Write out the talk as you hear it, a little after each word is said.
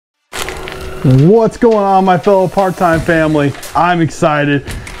What's going on, my fellow part-time family? I'm excited.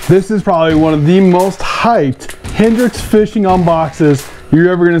 This is probably one of the most hyped Hendrix fishing unboxes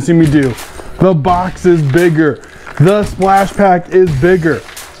you're ever gonna see me do. The box is bigger. The splash pack is bigger.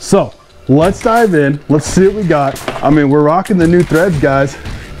 So let's dive in. Let's see what we got. I mean, we're rocking the new threads, guys.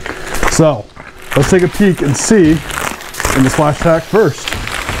 So let's take a peek and see in the splash pack first.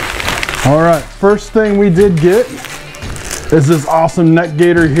 All right, first thing we did get is this awesome neck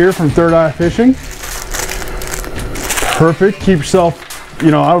gaiter here from ThirdEye Fishing. Perfect, keep yourself,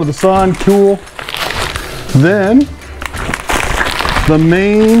 out of the sun, cool. Then, the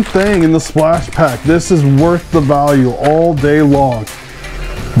main thing in the splash pack. This is worth the value all day long.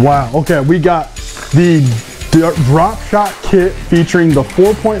 Wow, okay, we got the drop shot kit featuring the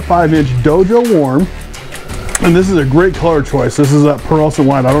 4.5-inch Dojo worm. And this is a great color choice. This is that pearlescent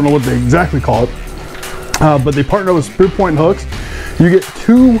white. I don't know what they exactly call it. But they partner with spear point hooks. You get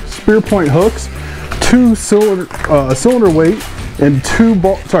 2 spear point hooks, 2 cylinder weight, and 2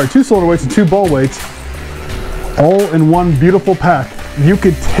 cylinder weights and 2 ball weights, all in one beautiful pack. You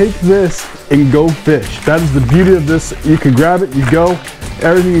could take this and go fish. That is the beauty of this. You can grab it, you go,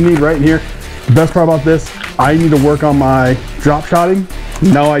 everything you need right in here. The best part about this, I need to work on my drop shotting.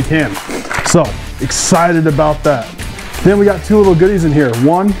 Now I can. So excited about that. Then we got 2 little goodies in here.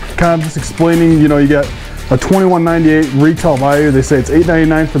 One, kind of just explaining, you get a $21.98 retail value. They say it's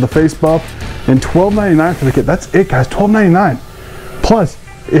 $8.99 for the face buff and $12.99 for the kit. That's it, guys, $12.99. Plus,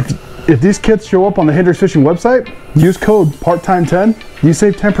 if these kits show up on the Hendrix Fishing website, use code PARTTIME10, you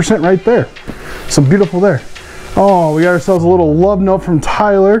save 10% right there. So beautiful there. Oh, we got ourselves a little love note from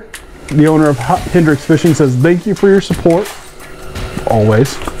Tyler, the owner of Hendrix Fishing. Says, thank you for your support,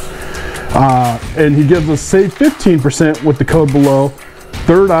 always. And he gives us save 15% with the code below,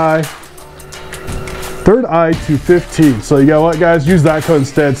 ThirdEye to 15. So you got what, guys? Use that code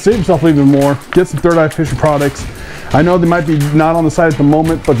instead. Save yourself even more. Get some ThirdEye fishing products. I know they might be not on the site at the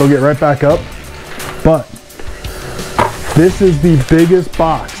moment, but they'll get right back up. But this is the biggest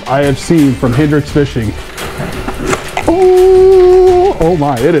box I have seen from Hendrix Fishing. Oh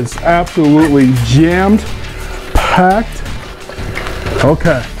my, it is absolutely jammed, packed.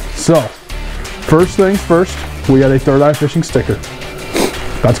 Okay, so first things first, we got a ThirdEye Fishing sticker.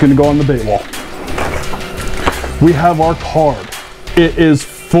 That's gonna go on the bait wall. We have our card. It is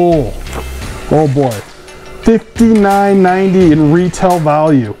full. Oh boy. $59.90 in retail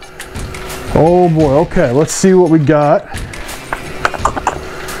value. Oh boy. Okay, let's see what we got.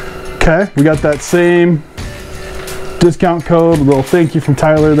 Okay, we got that same discount code. A little thank you from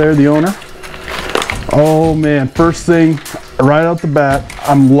Tyler there, the owner. Oh man, first thing right out the bat,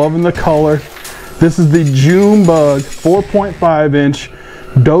 I'm loving the color. This is the June Bug 4.5-inch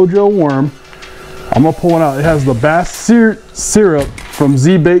Dojo worm. I'm gonna pull one out. It has the bass syrup from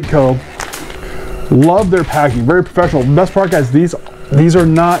Z Bait Co. Love their packing, very professional. The best part, guys, these are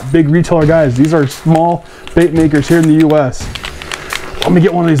not big retailer guys. These are small bait makers here in the US. Let me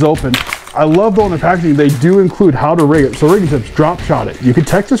get one of these open. I love though in their packaging, they do include how to rig it. So rigging tips, drop shot it. You can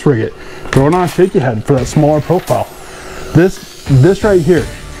Texas rig it. Throw it on a shaky head for that smaller profile. This right here,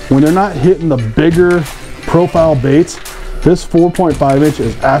 when they're not hitting the bigger profile baits, this 4.5-inch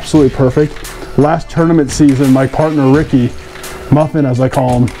is absolutely perfect. Last tournament season, my partner Ricky, Muffin as I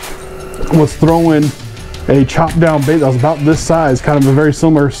call him, was throwing a chopped down bait that was about this size, kind of a very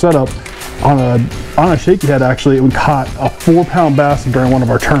similar setup on a shaky head actually, and we caught a 4-pound bass during one of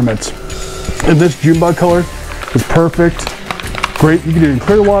our tournaments. And this June Bug color is perfect. Great, you can do it in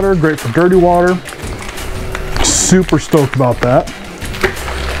clear water, great for dirty water. Super stoked about that.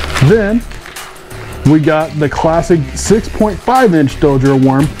 Then we got the classic 6.5-inch Dojo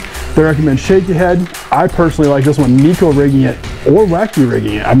worm. They recommend shaky head. I personally like this one, Nico rigging it or wacky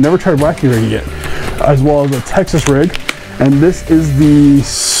rigging it. I've never tried wacky rigging it, as well as a Texas rig. And this is the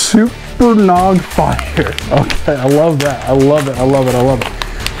Super Nog Fire. Okay, I love that. I love it. I love it. I love it.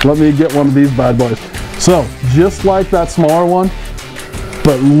 Let me get one of these bad boys. So just like that smaller one,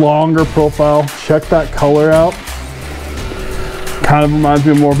 but longer profile. Check that color out. Kind of reminds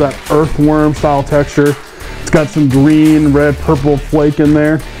me more of that earthworm style texture. It's got some green, red, purple flake in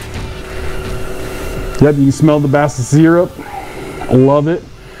there. Yep, you can smell the bass syrup. I love it.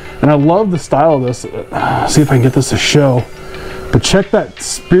 And I love the style of this. See if I can get this to show. But check that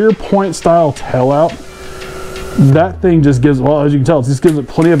spear point style tail out. That thing just gives, well, as you can tell, it just gives it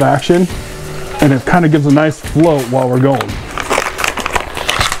plenty of action. And it kind of gives a nice float while we're going.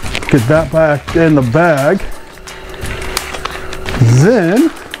 Get that back in the bag. Then,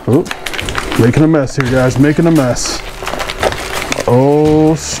 oh, making a mess here, guys, making a mess.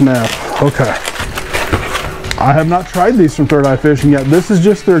 Oh, snap. Okay. I have not tried these from ThirdEye Fishing yet. This is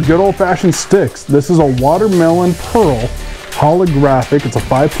just their good old-fashioned sticks. This is a watermelon pearl holographic. It's a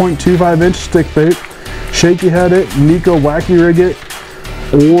 5.25 inch stick bait. Shaky head it, Nico wacky rig it,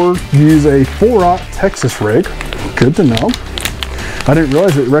 or use a 4/0 Texas rig. Good to know. I didn't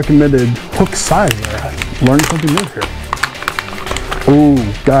realize it recommended hook size there. Learning something new here. Ooh,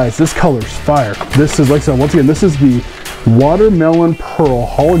 guys, this color's fire. This is, like I said, once again, this is the watermelon pearl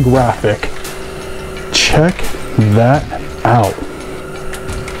holographic. Check that out.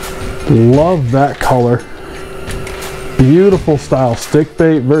 Love that color. Beautiful style stick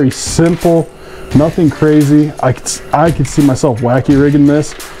bait, very simple, nothing crazy. I could see myself wacky rigging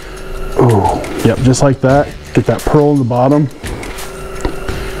this. Ooh, yep, just like that. Get that pearl in the bottom.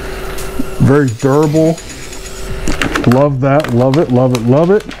 Very durable. Love that, love it, love it, love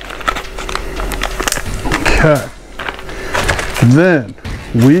it. Okay. Then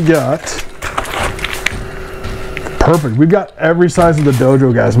we got, perfect. We got every size of the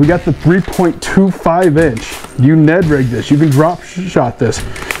dojo, guys. We got the 3.25 inch. You Ned rig this. You can drop shot this.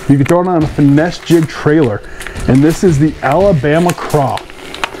 You can throw it on a finesse jig trailer. And this is the Alabama Craw.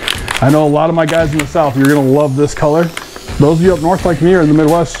 I know a lot of my guys in the South, you're gonna love this color. Those of you up north like me or in the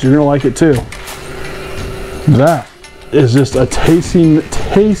Midwest, you're gonna like it too. That is just a tasty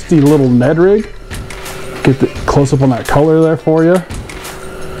little Ned rig. Get the close up on that color there for you.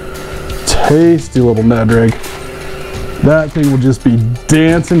 Tasty little Ned rig. That thing will just be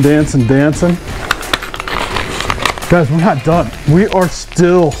dancing, dancing, dancing. Guys, we're not done. We are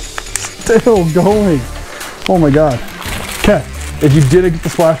still going. Oh my God. Okay, if you didn't get the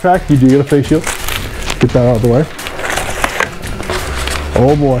splash pack, you do get a face shield. Get that out of the way.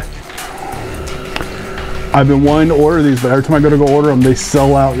 Oh boy. I've been wanting to order these, but every time I go order them, they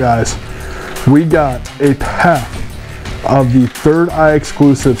sell out, guys. We got a pack of the ThirdEye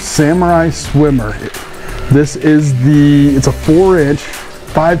exclusive Samurai Swimmer. This is it's a 4-inch,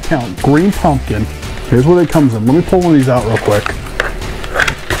 5-count green pumpkin. Here's what it comes in. Let me pull one of these out real quick.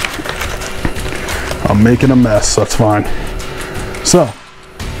 I'm making a mess, that's fine. So,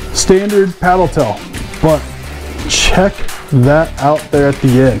 standard paddle tail, but check that out there at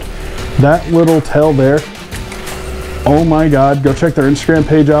the end. That little tail there, oh my God, go check their Instagram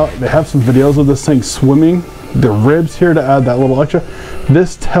page out. They have some videos of this thing swimming. The ribs here to add that little extra.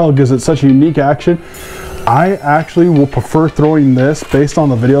 This tail gives it such a unique action. I actually will prefer throwing this, based on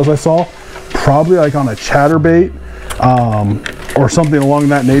the videos I saw, probably like on a chatterbait or something along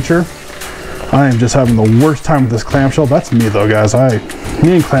that nature. I am just having the worst time with this clamshell. That's me though, guys.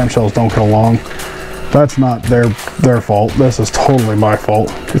 Me and clamshells don't get along. That's not their fault. This is totally my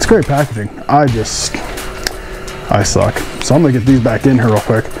fault. It's great packaging. I suck. So I'm gonna get these back in here real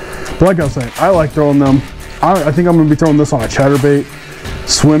quick. But like I was saying, I like throwing them. I think I'm gonna be throwing this on a chatterbait,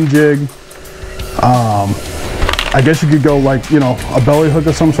 swim jig. I guess you could go like, you know, a belly hook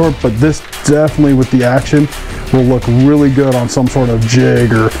of some sort, but this definitely with the action will look really good on some sort of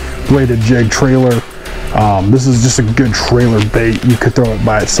jig or bladed jig trailer. This is just a good trailer bait. You could throw it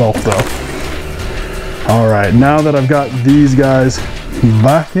by itself though. All right, now that I've got these guys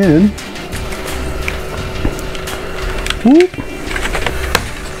back in, whoop,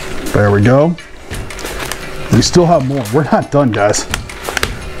 there we go. We still have more. We're not done, guys.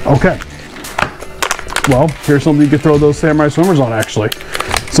 Okay. Well, here's something you could throw those Samurai Swimmers on, actually.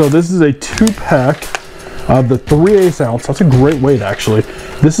 So this is a 2-pack of the 3/8 ounce. That's a great weight, actually.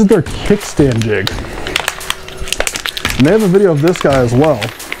 This is their kickstand jig. And they have a video of this guy as well.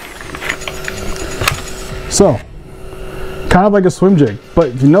 So, kind of like a swim jig, but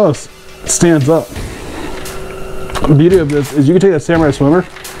if you notice, it stands up. The beauty of this is you can take that Samurai Swimmer,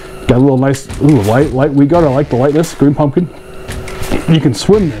 got a little nice, light we got. I like the lightness, green pumpkin. You can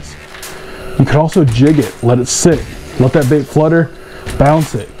swim this. You could also jig it, let it sit, let that bait flutter,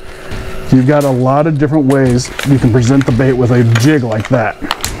 bounce it. You've got a lot of different ways you can present the bait with a jig like that.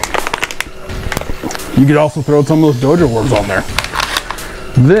 You could also throw some of those dojo worms on there.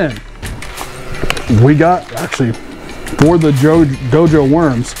 Then, we got, actually, for the dojo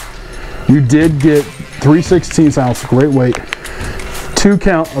worms, you did get 3/16 ounce, great weight,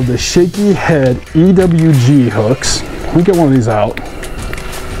 2-count of the shaky head EWG hooks. Let me get one of these out.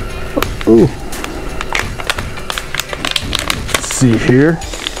 Ooh. Let's see here.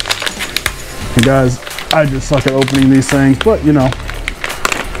 And guys, I just suck at opening these things, but you know,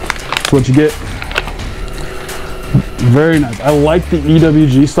 that's what you get. Very nice. I like the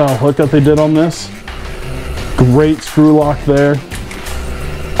EWG style hook that they did on this. Great screw lock there.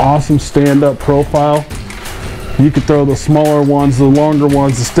 Awesome stand-up profile. You could throw the smaller ones, the longer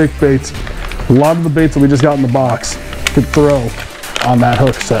ones, the stick baits. A lot of the baits that we just got in the box could throw on that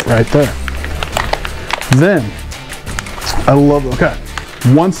hook set right there. Then, I love, okay,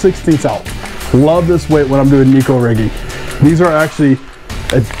 1/16 out. Love this weight when I'm doing Nico rigging. These are actually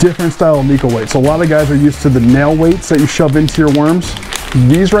a different style of Nico weight. So a lot of guys are used to the nail weights that you shove into your worms.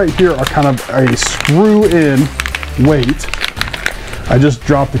 These right here are kind of a screw in weight. I just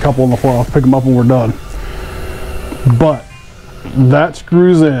dropped a couple on the floor. I'll pick them up when we're done. But that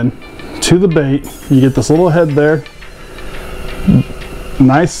screws in to the bait. You get this little head there.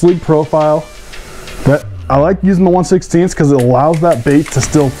 Nice sleek profile. That I like using the 1/16 because it allows that bait to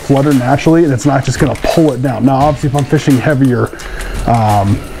still flutter naturally and it's not just going to pull it down. Now obviously if I'm fishing heavier,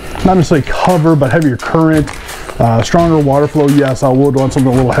 not necessarily cover, but heavier current, stronger water flow, yes, I would want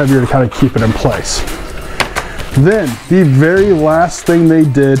something a little heavier to kind of keep it in place. Then the very last thing they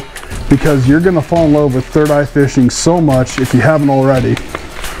did, because you're going to fall in love with ThirdEye fishing so much if you haven't already,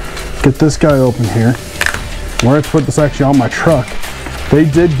 get this guy open here. Where I put this actually on my truck, they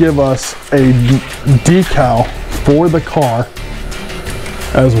did give us a decal for the car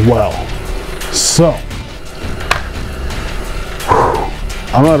as well. So,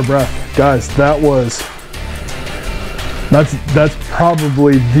 I'm out of breath. Guys, that's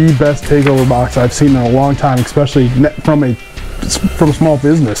probably the best takeover box I've seen in a long time, especially from a small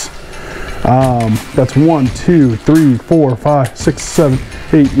business. That's 1, 2, 3, 4, 5, 6, 7,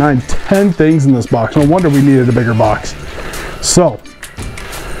 8, 9, 10 things in this box. No wonder we needed a bigger box. So,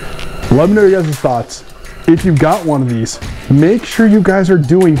 let me know your guys' thoughts. If you've got one of these, make sure you guys are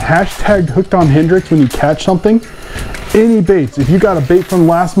doing hashtag hooked on Hendrix when you catch something. Any baits. If you got a bait from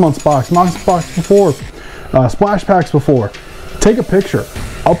last month's box, month's box before, splash packs before, take a picture,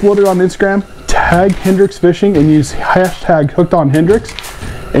 upload it on Instagram, tag Hendrix Fishing and use hashtag hooked on Hendrix,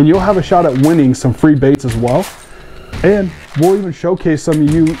 and you'll have a shot at winning some free baits as well. And we'll even showcase some of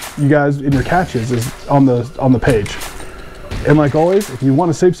you guys in your catches on the page. And like always, if you want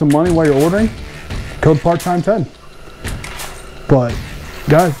to save some money while you're ordering, code PARTTIME10. But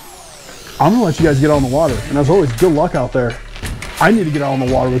guys, I'm gonna let you guys get out on the water. And as always, good luck out there. I need to get out on the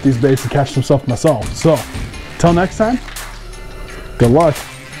water with these baits and catch some stuff myself. So, till next time, good luck,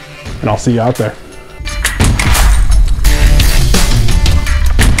 and I'll see you out there.